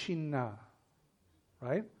became China.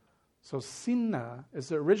 Right? So Sinna is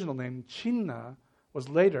the original name. China was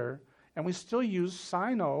later, and we still use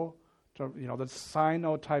Sino. The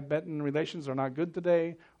Sino-Tibetan relations are not good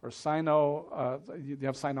today, or Sino. You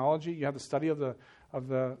have Sinology. You have the study of the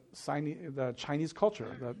Chinese culture,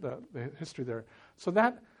 the history there. So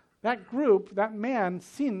that group, that man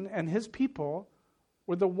Sin and his people,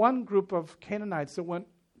 were the one group of Canaanites that went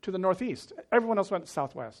to the northeast. Everyone else went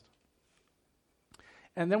southwest.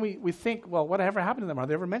 And then we think, well, whatever happened to them? Are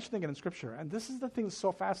they ever mentioned again in Scripture? And this is the thing that's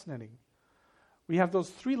so fascinating. We have those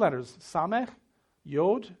three letters, Samech,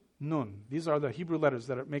 Yod, Nun. These are the Hebrew letters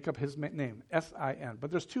that make up his name, S-I-N.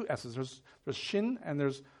 But there's two S's. There's Shin and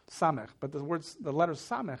there's Samech. But the letter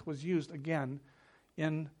Samech was used again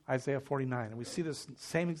in Isaiah 49. And we see this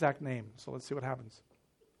same exact name. So let's see what happens.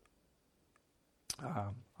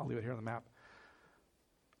 I'll leave it here on the map.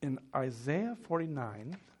 In Isaiah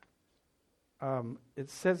 49, it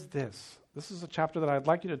says this. This is a chapter that I'd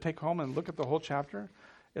like you to take home and look at the whole chapter.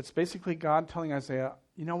 It's basically God telling Isaiah,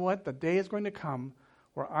 you know what? The day is going to come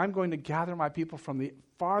where I'm going to gather my people from the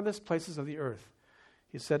farthest places of the earth.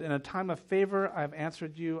 He said, in a time of favor, I have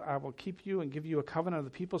answered you. I will keep you and give you a covenant of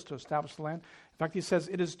the peoples to establish the land. In fact, he says,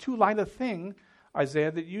 it is too light a thing,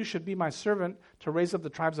 Isaiah, that you should be my servant to raise up the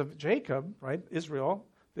tribes of Jacob, right, Israel,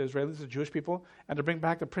 the Israelis, the Jewish people, and to bring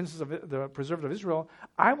back the princes of the preserved of Israel.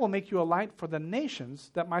 I will make you a light for the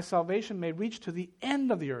nations, that my salvation may reach to the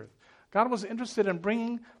end of the earth. God was interested in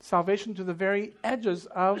bringing salvation to the very edges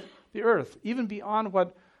of the earth, even beyond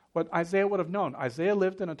what Isaiah would have known. Isaiah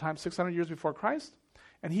lived in a time 600 years before Christ,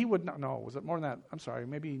 and he would not, no, was it more than that? I'm sorry,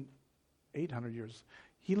 maybe 800 years.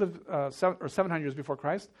 He lived 700 years before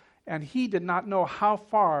Christ, and he did not know how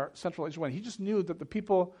far Central Asia went. He just knew that the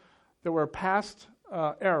people that were past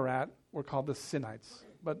Ararat were called the Sinites.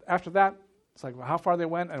 But after that, it's like, well, how far they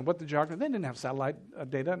went and what the geography, they didn't have satellite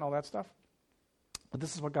data and all that stuff. But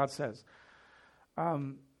this is what God says.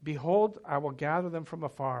 Behold, I will gather them from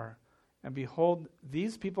afar. And behold,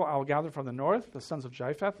 these people I will gather from the north, the sons of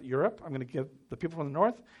Japheth, Europe. I'm going to get the people from the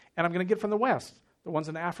north. And I'm going to get from the west, the ones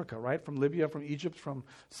in Africa, right? From Libya, from Egypt, from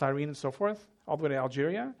Cyrene and so forth, all the way to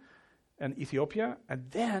Algeria and Ethiopia. And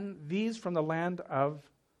then these from the land of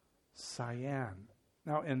Syene.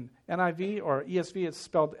 Now in NIV or ESV, it's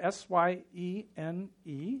spelled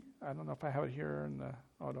S-Y-E-N-E. I don't know if I have it here in the,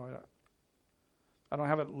 oh no, I don't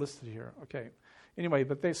have it listed here. Okay. Anyway,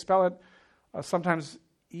 but they spell it sometimes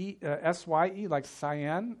S-Y-E, like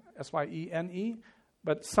Syene, S-Y-E-N-E.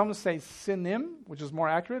 But some say Sinim, which is more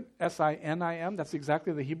accurate, S-I-N-I-M. That's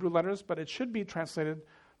exactly the Hebrew letters, but it should be translated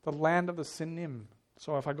the land of the Sinim.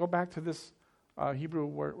 So if I go back to this Hebrew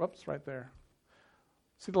word, whoops, right there.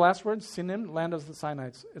 See the last word, Sinim, land of the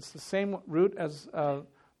Sinites. It's the same root as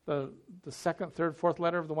the second, third, fourth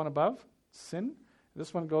letter of the one above, Sin.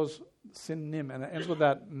 This one goes Sinim, and it ends with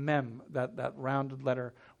that mem, that rounded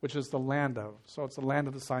letter, which is the land of. So it's the land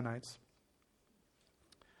of the Sinites.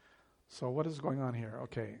 So what is going on here?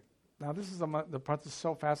 Okay. Now this is the part that's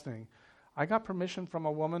so fascinating. I got permission from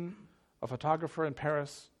a woman, a photographer in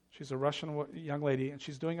Paris. She's a Russian young lady, and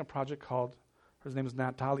she's doing a project called, her name is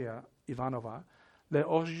Natalia Ivanova, Les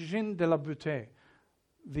Origines de la Beauté,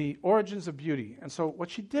 the origins of beauty. And so what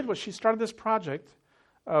she did was she started this project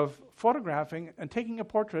of photographing and taking a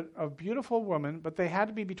portrait of beautiful women, but they had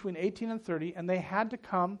to be between 18 and 30, and they had to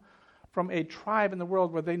come from a tribe in the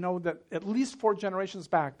world where they know that at least 4 generations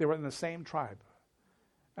back they were in the same tribe.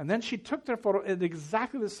 And then she took their photo at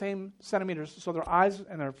exactly the same centimeters, so their eyes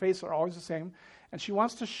and their face are always the same, and she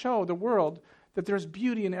wants to show the world that there's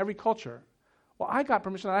beauty in every culture. Well, I got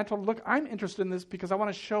permission, and I told her, look, I'm interested in this because I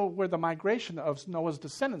want to show where the migration of Noah's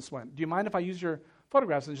descendants went. Do you mind if I use your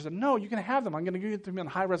photographs? And she said, no, you can have them. I'm going to give them in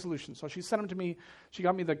high resolution. So she sent them to me. She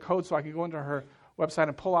got me the code so I could go into her website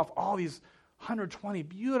and pull off all these 120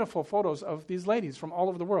 beautiful photos of these ladies from all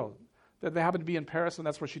over the world. That they happened to be in Paris, and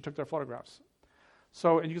that's where she took their photographs.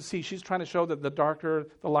 So, and you can see she's trying to show that the darker,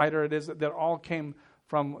 the lighter it is, that all came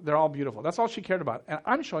from, they're all beautiful. That's all she cared about. And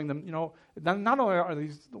I'm showing them, not only are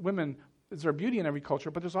these women, is there beauty in every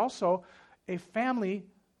culture, but there's also a family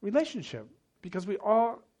relationship because we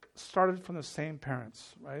all started from the same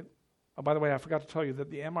parents, right? Oh, by the way, I forgot to tell you that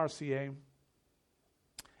the MRCA,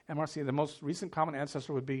 the most recent common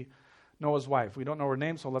ancestor would be Noah's wife. We don't know her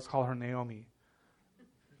name, so let's call her Naomi.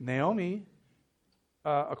 Naomi,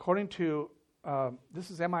 according to,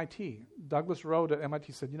 this is MIT. Douglas Rode at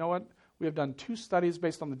MIT said, you know what? We have done 2 studies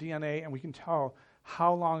based on the DNA, and we can tell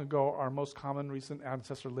how long ago our most common recent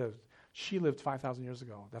ancestor lived. She lived 5,000 years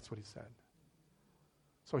ago. That's what he said.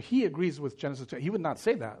 So he agrees with Genesis 2. He would not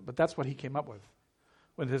say that, but that's what he came up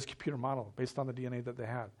with his computer model based on the DNA that they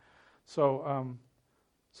had. So,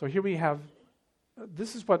 so here we have,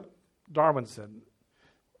 this is what Darwin said.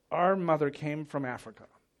 Our mother came from Africa.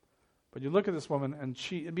 But you look at this woman, and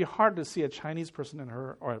it'd be hard to see a Chinese person in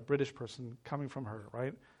her or a British person coming from her,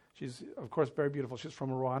 right? She's, of course, very beautiful. She's from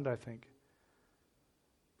Rwanda, I think.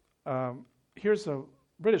 Here's a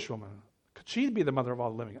British woman. Could she be the mother of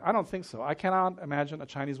all the living? I don't think so. I cannot imagine a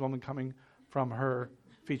Chinese woman coming from her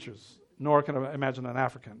features, nor can I imagine an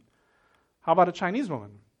African. How about a Chinese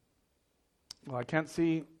woman? Well, I can't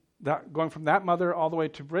see that going from that mother all the way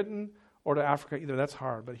to Britain or to Africa either. That's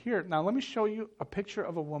hard. But here, now let me show you a picture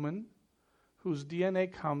of a woman whose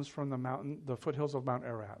DNA comes from the foothills of Mount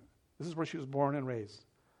Ararat. This is where she was born and raised,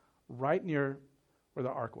 right near where the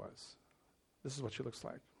ark was. This is what she looks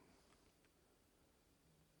like.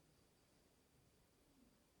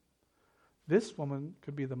 This woman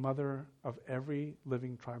could be the mother of every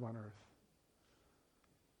living tribe on earth.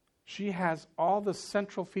 She has all the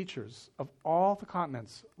central features of all the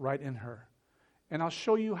continents right in her. And I'll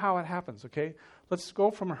show you how it happens, okay? Let's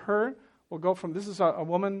go from her. We'll go from, this is a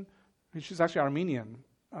woman, she's actually Armenian.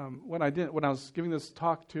 When I was giving this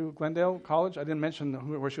talk to Glendale College, I didn't mention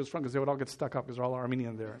where she was from because they would all get stuck up because they're all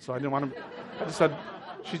Armenian there. So I didn't want to, I just said,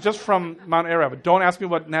 she's just from Mount Ararat, but don't ask me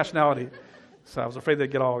what nationality. So I was afraid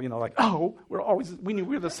they'd get all, like, oh, we knew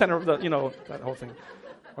we were the center of the, that whole thing.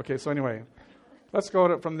 Okay, so anyway, let's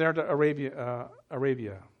go from there to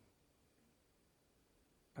Arabia.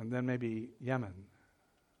 And then maybe Yemen.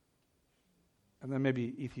 And then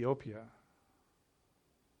maybe Ethiopia.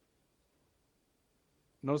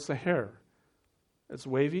 Notice the hair. It's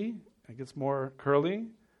wavy, it gets more curly,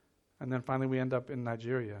 and then finally we end up in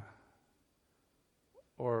Nigeria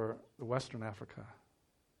or the Western Africa.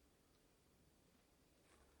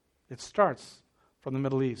 It starts from the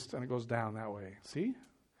Middle East and it goes down that way. See?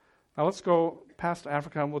 Now let's go past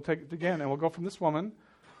Africa and we'll take it again and we'll go from this woman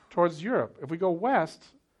towards Europe. If we go west,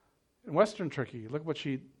 in Western Turkey, look what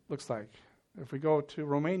she looks like. If we go to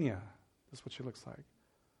Romania, this is what she looks like.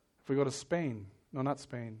 If we go to Spain, no, not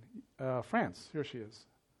Spain, France, here she is.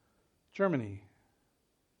 Germany,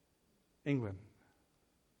 England.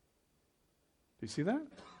 Do you see that?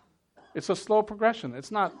 It's a slow progression.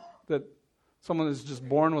 It's not that someone is just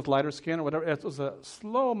born with lighter skin or whatever. It was a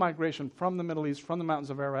slow migration from the Middle East, from the mountains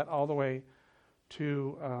of Ararat, all the way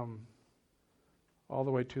to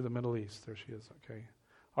the Middle East. There she is. Okay.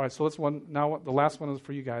 All right. So the last one is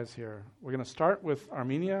for you guys here. We're going to start with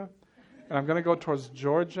Armenia, and I'm going to go towards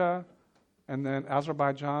Georgia, and then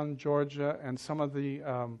Azerbaijan, Georgia, and some of the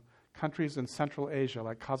countries in Central Asia,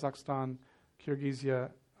 like Kazakhstan,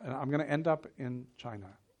 Kyrgyzstan, and I'm going to end up in China,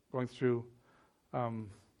 going through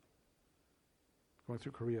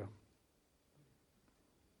Korea.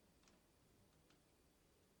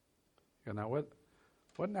 Yeah, now what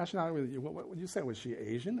nationality what would you say? Was she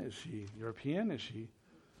Asian? Is she European? Is she?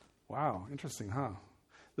 Wow, interesting, huh?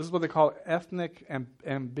 This is what they call ethnically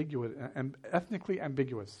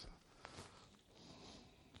ambiguous.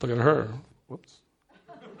 Look at her. Whoops.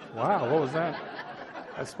 Wow, what was that?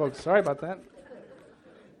 Sorry about that.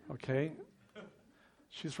 Okay.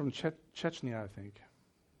 She's from Chechnya, I think.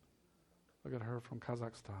 Look at her from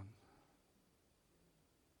Kazakhstan.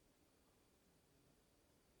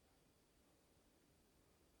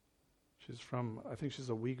 She's from, I think she's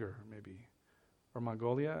a Uyghur, maybe, or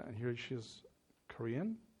Mongolia, and here she is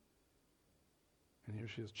Korean, and here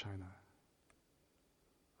she is China.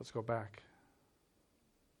 Let's go back.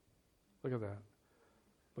 Look at that.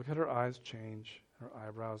 Look at her eyes change, her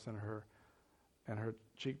eyebrows, and her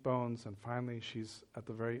cheekbones, and finally she's at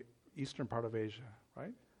the very eastern part of Asia,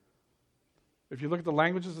 right? If you look at the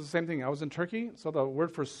languages, it's the same thing. I was in Turkey, so the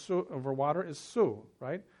word for water is su,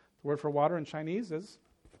 right? The word for water in Chinese is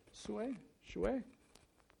sue.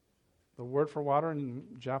 The word for water in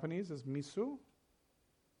Japanese is misu,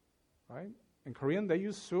 right? In Korean, they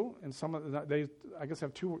use su. In some of they, I guess,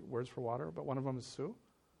 have 2 words for water, but one of them is su.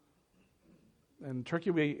 In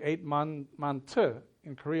Turkey, we ate mantı.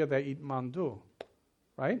 In Korea, they eat mandu,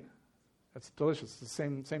 right? It's delicious. It's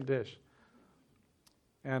the same dish.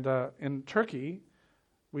 And in Turkey,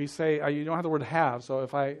 we say, you don't have the word have, so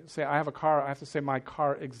if I say I have a car, I have to say my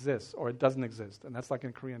car exists, or it doesn't exist. And that's like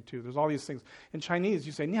in Korean too. There's all these things. In Chinese,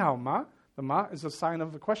 you say, ni hao ma. The ma is a sign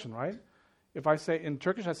of a question, right? If I say, in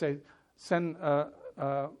Turkish, I say, sen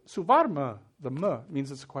su var mı? The m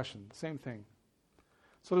means it's a question. Same thing.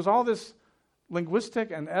 So there's all this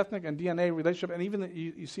linguistic and ethnic and DNA relationship, and even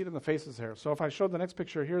you see it in the faces here. So if I show the next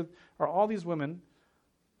picture, here are all these women,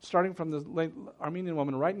 starting from the late Armenian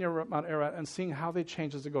woman right near Mount Ararat, and seeing how they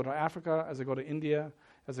change as they go to Africa, as they go to India,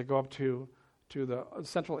 as they go up to the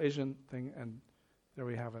Central Asian thing, and there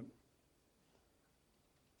we have it.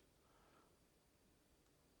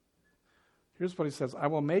 Here's what he says, I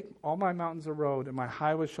will make all my mountains a road, and my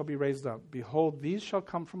highways shall be raised up. Behold, these shall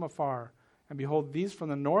come from afar, and behold, these from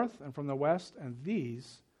the north and from the west, and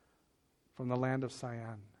these from the land of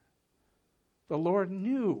Siam. The Lord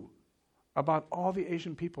knew about all the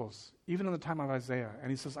Asian peoples, even in the time of Isaiah.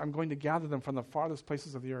 And he says, I'm going to gather them from the farthest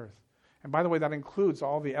places of the earth. And by the way, that includes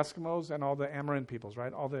all the Eskimos and all the Amerindian peoples,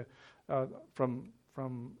 right? All the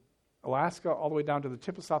from Alaska all the way down to the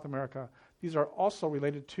tip of South America. These are also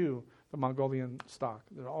related to the Mongolian stock.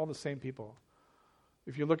 They're all the same people.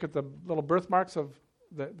 If you look at the little birthmarks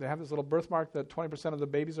they have this little birthmark that 20% of the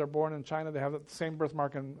babies are born in China. They have the same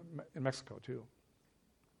birthmark in Mexico too.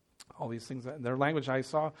 All these things. Their language, I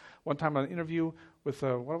saw one time on an interview with,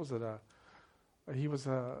 what was it? He was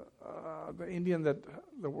the Indian that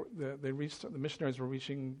they reached, the missionaries were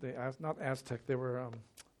reaching, not Aztec, they were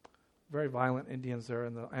very violent Indians there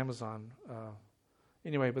in the Amazon.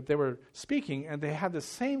 Anyway, but they were speaking, and they had the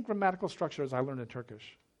same grammatical structure as I learned in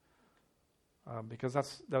Turkish,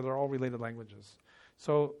 because they're all related languages.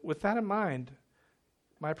 So with that in mind,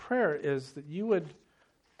 my prayer is that you would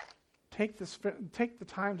take the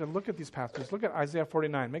time to look at these passages. Look at Isaiah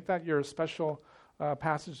 49. Make that your special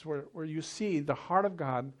passage where you see the heart of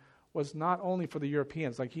God was not only for the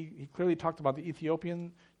Europeans. Like he clearly talked about the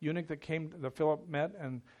Ethiopian eunuch that Philip met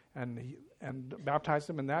and baptized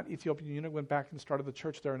him, and that Ethiopian eunuch went back and started the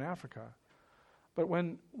church there in Africa. But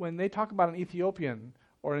when they talk about an Ethiopian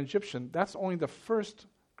or an Egyptian, that's only the first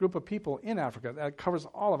group of people in Africa. That covers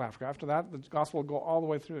all of Africa. After that, the gospel will go all the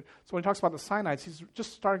way through. So when he talks about the Sinaites, he's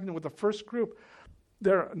just starting with the first group.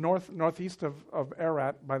 They're northeast of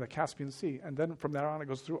Ararat by the Caspian Sea. And then from there on, it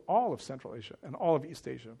goes through all of Central Asia and all of East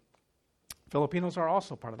Asia. Filipinos are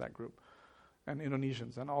also part of that group, and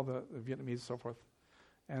Indonesians and all the Vietnamese and so forth.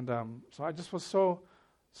 And so I just was so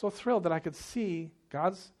thrilled that I could see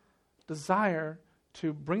God's desire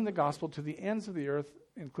to bring the gospel to the ends of the earth,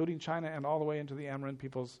 including China and all the way into the Amerindian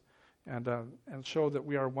peoples, and show that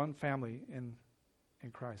we are one family in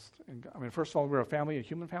Christ. And, first of all, we're a family, a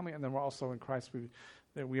human family, and then we're also in Christ. We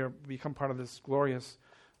become part of this glorious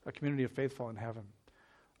community of faithful in heaven.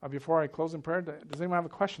 Before I close in prayer, does anyone have a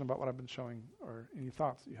question about what I've been showing, or any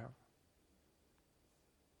thoughts that you have?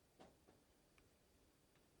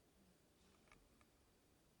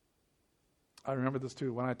 I remember this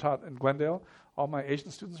too. When I taught in Glendale, all my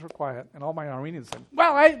Asian students were quiet, and all my Armenians said,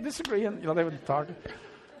 well, I disagree, and they would talk.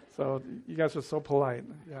 So you guys are so polite.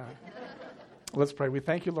 Yeah. Let's pray. We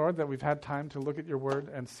thank you, Lord, that we've had time to look at your word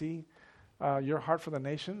and see your heart for the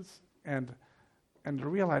nations, and to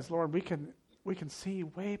realize, Lord, we can see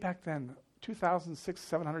way back then, 2,600,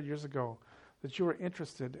 700 years ago, that you were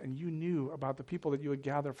interested and you knew about the people that you would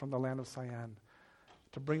gather from the land of Siam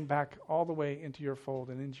to bring back all the way into your fold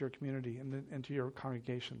and into your community and into your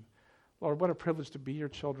congregation. Lord, what a privilege to be your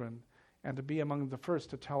children and to be among the first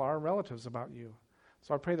to tell our relatives about you.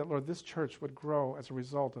 So I pray that, Lord, this church would grow as a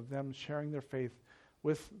result of them sharing their faith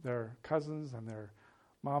with their cousins and their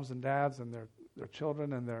moms and dads and their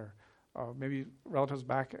children and their maybe relatives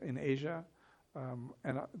back in Asia.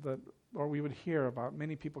 Lord, we would hear about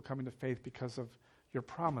many people coming to faith because of your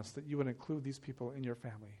promise that you would include these people in your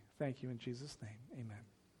family. Thank you in Jesus' name. Amen.